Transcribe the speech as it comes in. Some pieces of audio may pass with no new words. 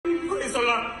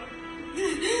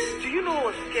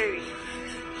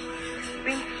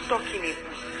reading a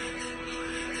book,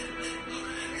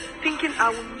 thinking I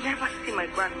will never see my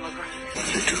grandmother.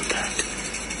 If you do that,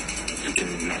 you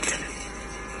can never.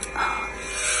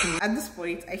 At this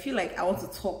point, I feel like I want to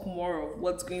talk more of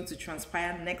what's going to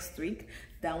transpire next week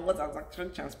than what has actually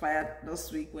transpired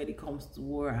this week when it comes to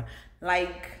Wura.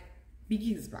 Like,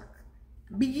 Biggie is back.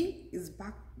 Biggie is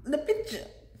back in the picture.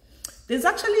 There's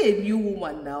actually a new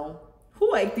woman now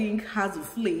who I think has a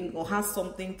fling or has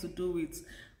something to do with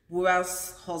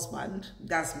Wura's husband.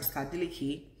 That's Mr.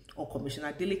 Adeleke or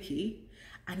Commissioner Adeleke.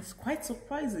 And it's quite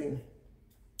surprising.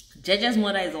 Jeje's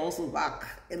mother is also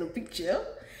back in the picture.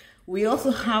 We also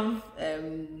have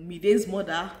Mide's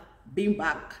mother being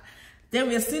back. Then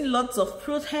we're seeing lots of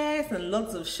protests and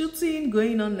lots of shooting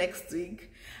going on next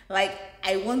week. Like,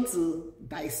 I want to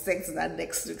dissect that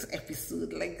next week's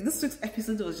episode. Like, this week's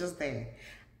episode was just there.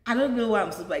 I don't know why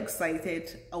I'm super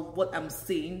excited of what I'm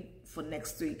seeing for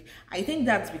next week. I think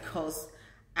that's because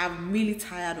I'm really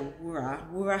tired of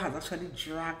Wura. Wura has actually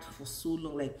dragged for so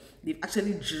long. Like, they've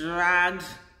actually dragged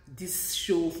this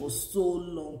show for so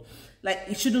long. Like,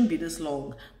 it shouldn't be this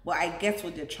long, but I get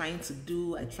what they're trying to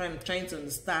do. I'm trying to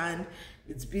understand.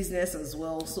 It's business as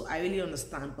well, so I really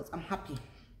understand. But I'm happy.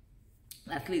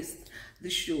 At least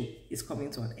this show is coming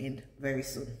to an end very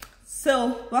soon.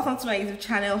 So, welcome to my YouTube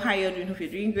channel. How you're doing? Hope you're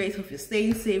doing great. Hope you're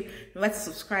staying safe. Remember to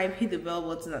subscribe, hit the bell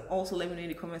button, and also let me know in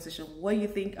the comment section what you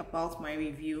think about my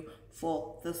review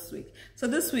for this week. So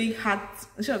this week, as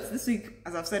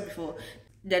I've said before,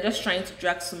 they're just trying to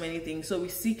drag so many things. So we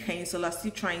see Kanyisola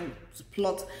still trying to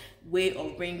plot way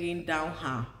of bringing down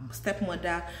her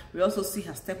stepmother. We also see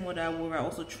her stepmother Wura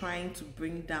also trying to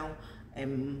bring down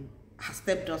her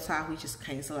stepdaughter, which is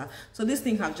Kanyisola. So this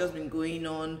thing has just been going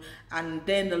on, and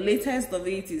then the latest of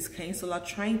it is Kanyisola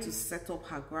trying to set up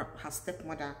her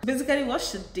stepmother. Basically, what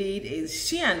she did is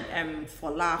she and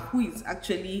Fola, who is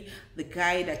actually the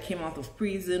guy that came out of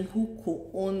prison, who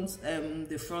co-owns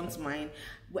the front mine,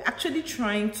 were actually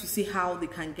trying to see how they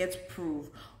can get proof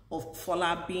of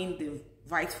Fola being the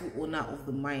rightful owner of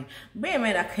the mine. Bear in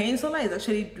mind that Kanyisola is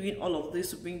actually doing all of this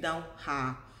to bring down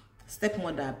her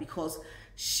stepmother because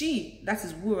she, that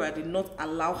is Wura, did not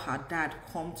allow her dad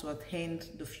come to attend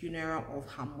the funeral of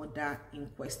her mother in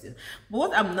question. But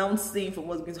what I'm now saying for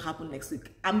what's going to happen next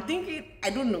week, I'm thinking, I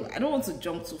don't know, I don't want to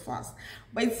jump too fast,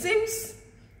 but it seems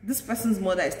this person's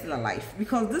mother is still alive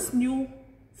because this new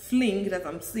fling that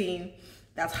I'm seeing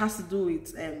that has to do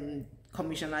with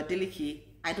Commissioner Adeleke,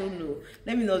 I don't know.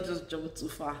 Let me not just jump too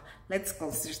far. Let's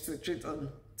concentrate on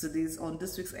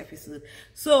this week's episode.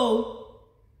 So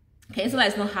Kanyisola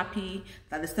is not happy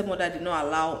that the stepmother did not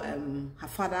allow her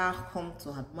father come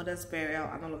to her mother's burial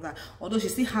and all of that. Although she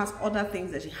still has other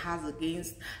things that she has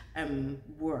against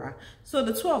Wura. So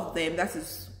the two of them, that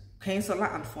is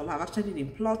Kanyisola and Fola, have actually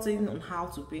been plotting on how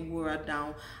to bring Wura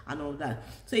down and all that.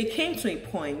 So it came to a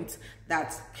point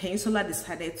that Kanyisola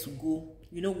decided to go,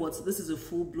 you know what, this is a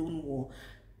full-blown war.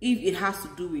 If it has to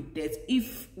do with death,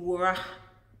 if Wura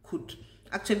could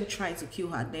actually try to kill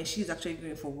her, then she's actually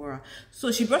going for Wura.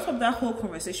 So she brought up that whole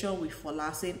conversation with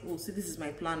Fola, saying, oh, see, this is my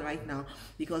plan right now,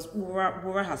 because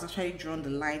Wura has actually drawn the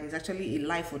line. It's actually a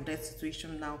life or death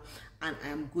situation now, and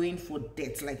I'm going for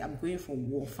death, like I'm going for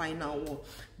war, final war.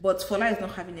 But Fola is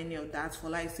not having any of that.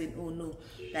 Fola is saying, oh no,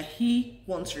 that he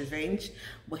wants revenge,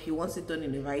 but he wants it done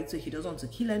in the right way. He doesn't want to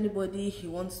kill anybody. He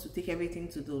wants to take everything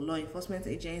to the law enforcement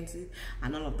agency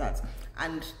and all of that.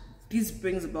 And this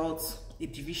brings about a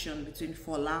division between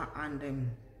Fola and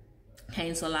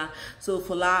Kanyisola. So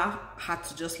Fola had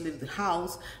to just leave the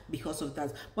house because of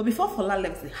that. But before Fola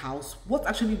left the house, what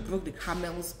actually broke the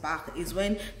camel's back is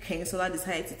when Kanyisola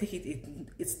decided to take it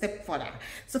a step further.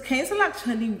 So Kanyisola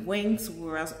actually went to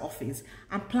Wura's office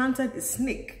and planted a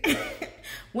snake.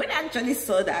 When I actually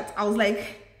saw that, I was like,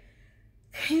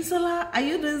 Kanyisola, are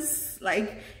you this?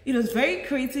 Like, it was very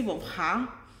creative of her,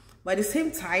 but at the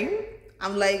same time,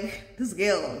 I'm like, this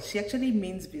girl, she actually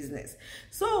means business.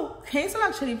 So Kanyisola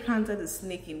actually planted a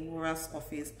snake in Wura's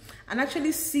office and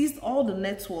actually seized all the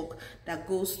network that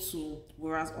goes to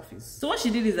Wura's office. So what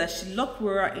she did is that she locked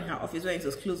Wura in her office when it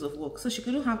was close of work, so she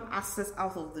couldn't have access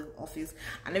out of the office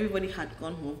and everybody had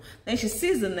gone home. Then she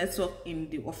seized the network in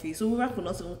the office, so Wura could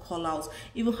not even call out.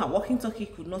 Even her walkie-talkie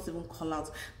could not even call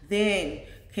out. Then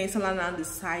Kanyisola now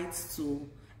decides to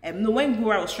no, when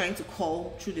Wura was trying to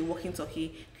call through the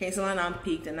walkie-talkie, Kanyisola now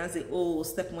picked and now say, oh,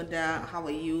 stepmother, how are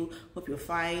you? Hope you're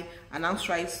fine. And now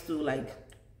tries to like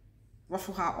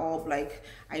ruffle her up, like,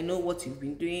 I know what you've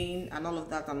been doing, and all of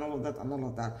that, and all of that, and all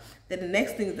of that. Then the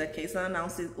next thing is that Kanyisola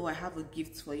announces, oh, I have a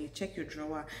gift for you. Check your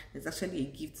drawer. There's actually a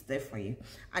gift there for you.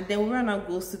 And then Wura now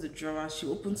goes to the drawer. She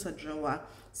opens her drawer,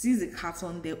 sees the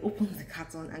carton there, opens the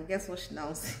carton, and guess what she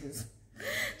now sees?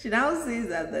 She now sees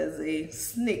that there's a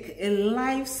snake, a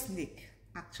live snake,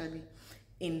 actually,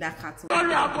 in that carton.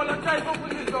 Sorry, I apologize for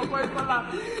putting it on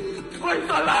Fola.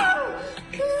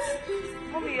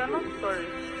 Mommy, you're not sorry.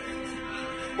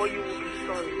 But you will be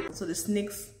sorry. So the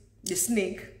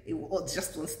snake, it was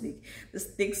just one snake. The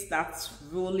snake starts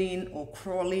rolling or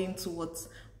crawling towards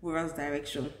Wura's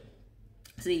direction.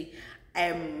 See,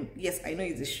 yes, I know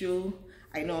it's a show,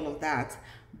 I know all of that,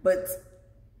 but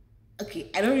okay,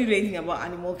 I don't really know anything about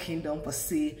Animal Kingdom per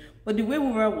se, but the way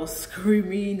Wura was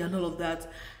screaming and all of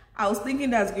that, I was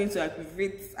thinking that's going to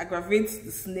aggravate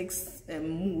the snake's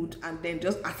mood and then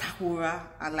just attack Wura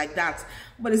and like that.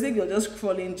 But the snake was just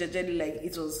crawling gingerly, like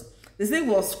it was. The snake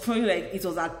was crawling like it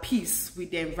was at peace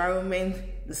with the environment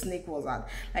the snake was at.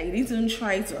 Like it didn't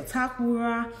try to attack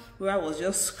Wura. Wura was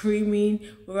just screaming.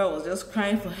 Wura was just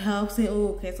crying for help, saying, "Oh,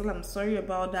 okay, so I'm sorry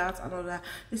about that," and all that.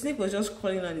 The snake was just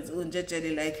crawling on its own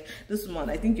gingerly, like, "This man,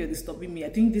 I think you're disturbing me. I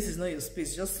think this is not your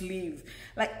space. Just leave."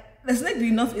 Like, the snake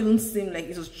did not even seem like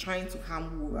it was trying to harm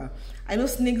Wura. I know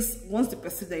snakes, once they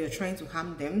perceive that you're trying to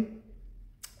harm them,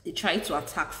 they try to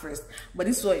attack first, but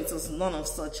this one, it was none of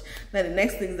such. Then the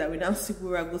next thing is that we now see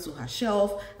Wura go to her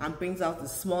shelf and brings out a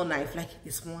small knife, like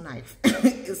a small knife,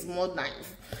 a small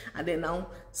knife, and then now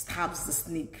stabs the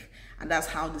snake, and that's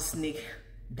how the snake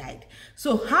died.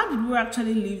 So how did Wura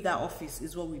actually leave that office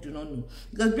is what we do not know,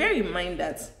 because bear in mind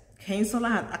that Kanyisola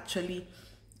had actually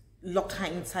locked her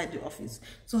inside the office.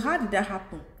 So how did that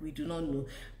happen? We do not know.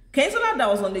 Kanyisola that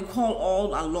was on the call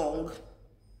all along,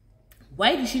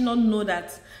 why did she not know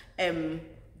that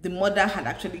the mother had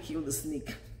actually killed the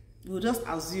snake? We'll just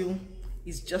assume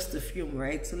it's just a film,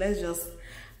 right? So let's just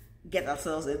get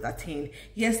ourselves entertained.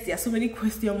 Yes, there are so many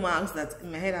question marks that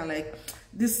in my head are like,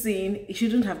 this scene, it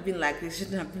shouldn't have been like this, it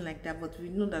shouldn't have been like that, but we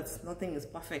know that nothing is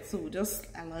perfect, so we'll just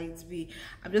allow it to be.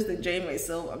 I'm just enjoying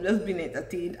myself, I'm just being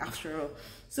entertained after all.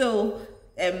 So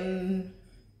when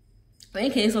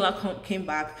Kanyisola came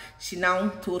back, she now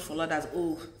told Fola that,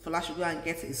 oh, Fola should go and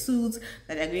get a suit,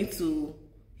 that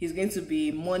he's going to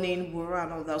be mourning Wura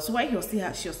and all that. So while she was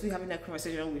still having that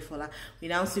conversation with Fola, we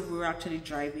now see Wura actually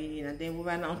driving in, and then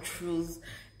Wura now throws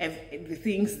the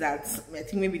things that, I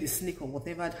think maybe the snake or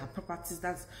whatever, her properties,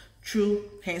 that's true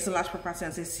Kanyisola's property,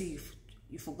 and says, see,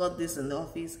 you forgot this in the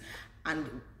office.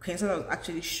 And Kanyisola was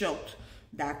actually shocked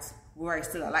that Wura is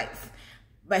still alive.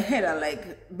 My head are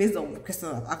like, based on the question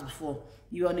I've asked before,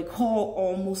 you on the call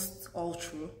almost all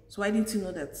true. So why didn't you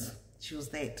know that she was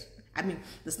dead? I mean,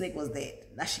 the snake was dead,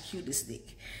 that she killed the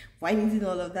snake. Why didn't you know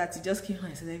all of that? You just came home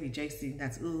and started rejoicing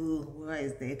that, oh, Wura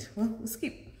is dead. Well, we'll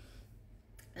skip.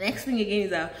 The next thing again is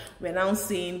that we're now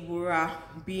seeing Wura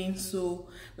being so,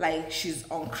 like, she's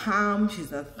on calm, she's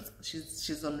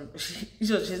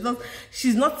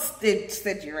not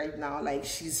steady right now. Like,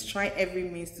 she's trying every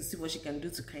means to see what she can do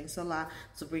to Kanyisola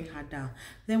to bring her down.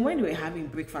 Then when they were having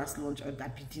breakfast, lunch, or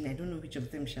that dinner, I don't know which of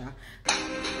them, Sha.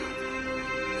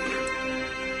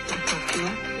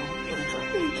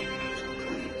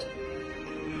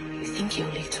 You think your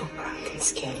little prank can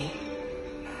scare me?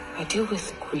 I deal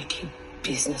with greedy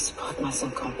business partners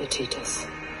and competitors.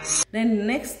 Then the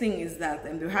next thing is that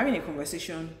they were having a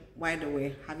conversation while they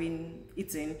were having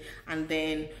eaten, and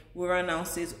then Wura now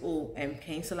says, oh,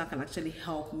 Kanyisola can actually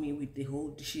help me with the whole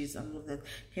dishes and all of that.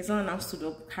 Kanyisola now stood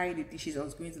up, carried the dishes, and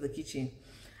was going to the kitchen,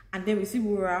 and then we see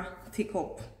Wura take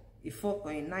up a fork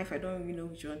or a knife, I don't really know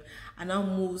which one, and now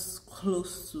moves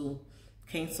close to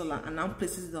Kanyisola and now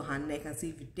places it on her neck and say,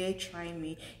 if you dare try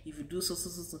me, if you do so.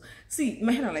 See,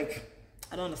 my head are like,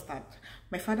 I don't understand.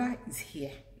 My father is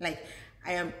here. Like,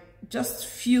 I am just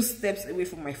few steps away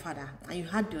from my father, and you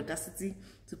had the audacity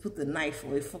to put the knife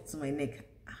or a fork to my neck.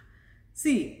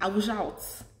 See, I will shout.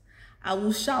 I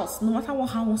will shout, no matter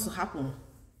what wants to happen.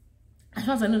 As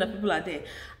far as I know that people are there,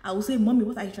 I will say, Mommy,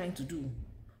 what are you trying to do?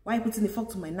 Why are you putting a fork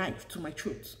to my knife, to my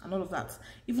throat, and all of that?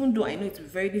 Even though I know it's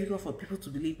very difficult for people to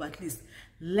believe, but at least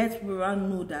let Wura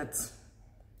know that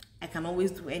I can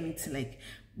always do anything. Like,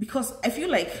 because I feel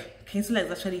like Kanyisola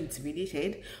is actually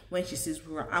intimidated when she sees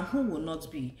Wura, and who will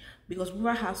not be? Because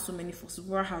Wura has so many forces.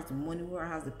 Wura has the money, Wura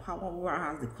has the power, Wura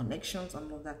has the connections and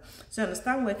all that. So I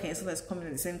understand where Kanyisola is coming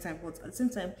at the same time, but at the same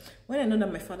time, when I know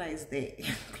that my father is there,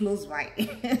 close by,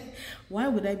 why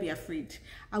would I be afraid?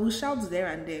 I will shout there,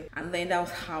 and then that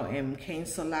was how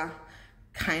Kanyisola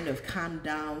kind of calm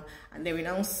down, and then we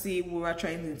now see Wura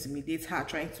trying to intimidate her,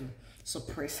 trying to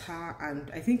suppress her,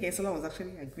 and I think Kanyisola was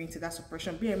actually agreeing to that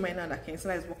suppression. Bear in mind now that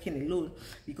Kanyisola is walking alone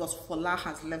because Fola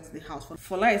has left the house.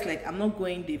 Fola is like, I'm not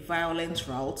going the violent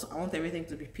route, I want everything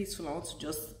to be peaceful, I want to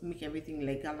just make everything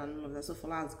legal and all of that. So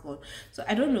Fola has gone. So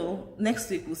I don't know, next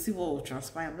week we'll see what will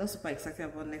transpire. I'm not super excited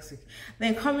about next week.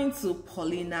 Then coming to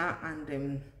Paulina,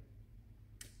 and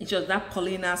it was that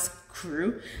Paulina's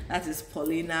crew, that is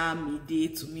Paulina,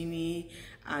 Mide, Tumini,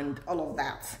 and all of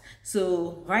that.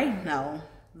 So right now,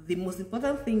 the most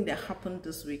important thing that happened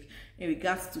this week in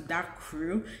regards to that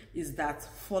crew is that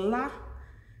Fola,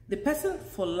 the person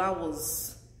Fola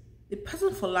was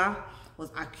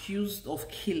accused of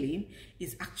killing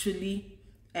is actually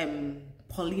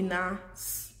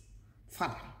Paulina's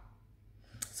father.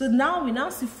 So now we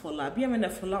see Fola. BMN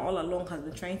Fola all along has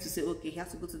been trying to say, okay, he has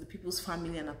to go to the people's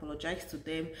family and apologize to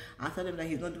them and tell them that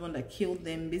he's not the one that killed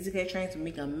them, basically trying to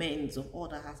make amends of all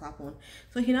that has happened.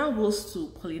 So he now goes to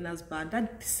Paulina's bar.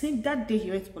 That day he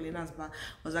went to Paulina's bar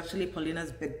was actually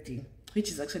Paulina's birthday, which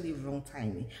is actually wrong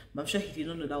timing, but I'm sure he did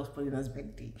not know that was Paulina's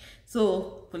birthday.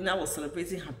 So Paulina was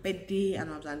celebrating her birthday, and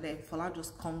then Fola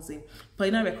just comes in.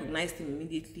 Paulina recognized him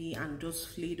immediately and just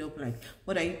flared up like,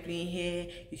 what are you doing here?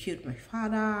 You killed my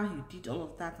father, you did all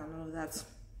of that and all of that.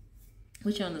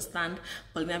 Which you understand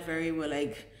Paulina very well,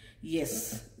 like,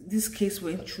 yes, this case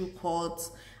went through court.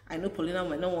 I know Paulina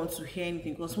might not want to hear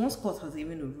anything because once court has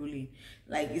even a ruling,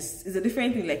 like it's a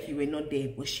different thing, like you were not there,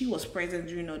 but she was present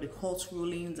during all the court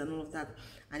rulings and all of that,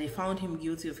 and they found him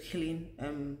guilty of killing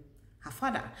her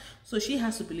father. So she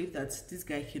has to believe that this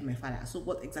guy killed my father. So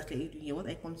what exactly are you doing here? What are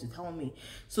you coming to tell me?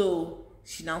 So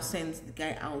she now sends the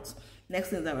guy out. Next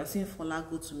thing is that we're seeing Fola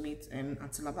go to meet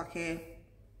Auntie Labake.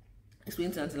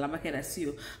 Explain to Auntie Labake that, see,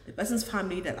 the person's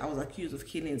family that I was accused of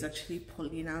killing is actually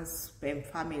Paulina's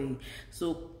family.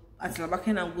 So Auntie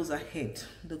Labake now goes ahead,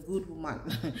 the good woman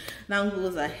now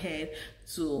goes ahead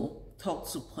to talk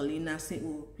to Paulina, saying,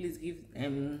 oh, please give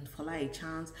Fola a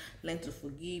chance, learn to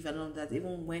forgive and all that.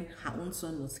 Even when her own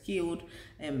son was killed,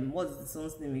 what's the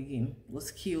son's name again? Was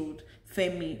killed,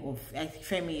 Femi,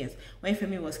 yes. When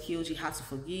Femi was killed, she had to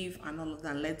forgive and all of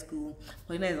that, and let go.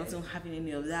 Paulina is not even having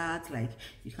any of that. Like,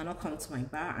 you cannot come to my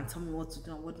bar and tell me what to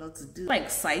do and what not to do. It's quite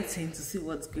exciting to see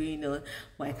what's going on,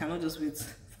 but I cannot just wait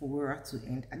for Wura to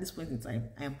end. At this point in time,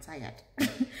 I am tired.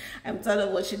 I'm tired of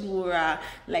watching Wura.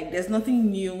 Like, there's nothing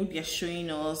new they're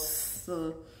showing us.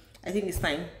 So I think it's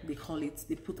time they call it.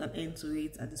 They put an end to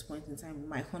it at this point in time.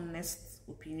 My honest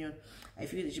opinion, I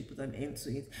feel they should put an end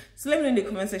to it. So let me know in the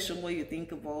comment section what you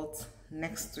think about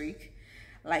next week.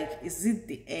 Like, is it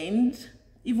the end?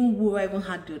 Even Wura even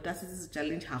had the audacity to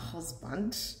challenge her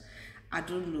husband. I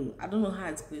don't know how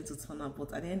it's going to turn out,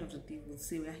 but at the end of the day, we'll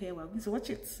see. We're here, we're going to watch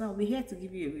it. So I'll be here to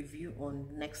give you a review on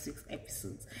next week's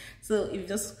episodes. So if you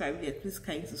just subscribed yet, please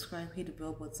kindly subscribe, hit the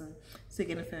bell button so you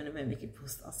get notified whenever I make a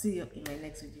post. I'll see you in my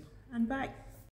next video, and bye.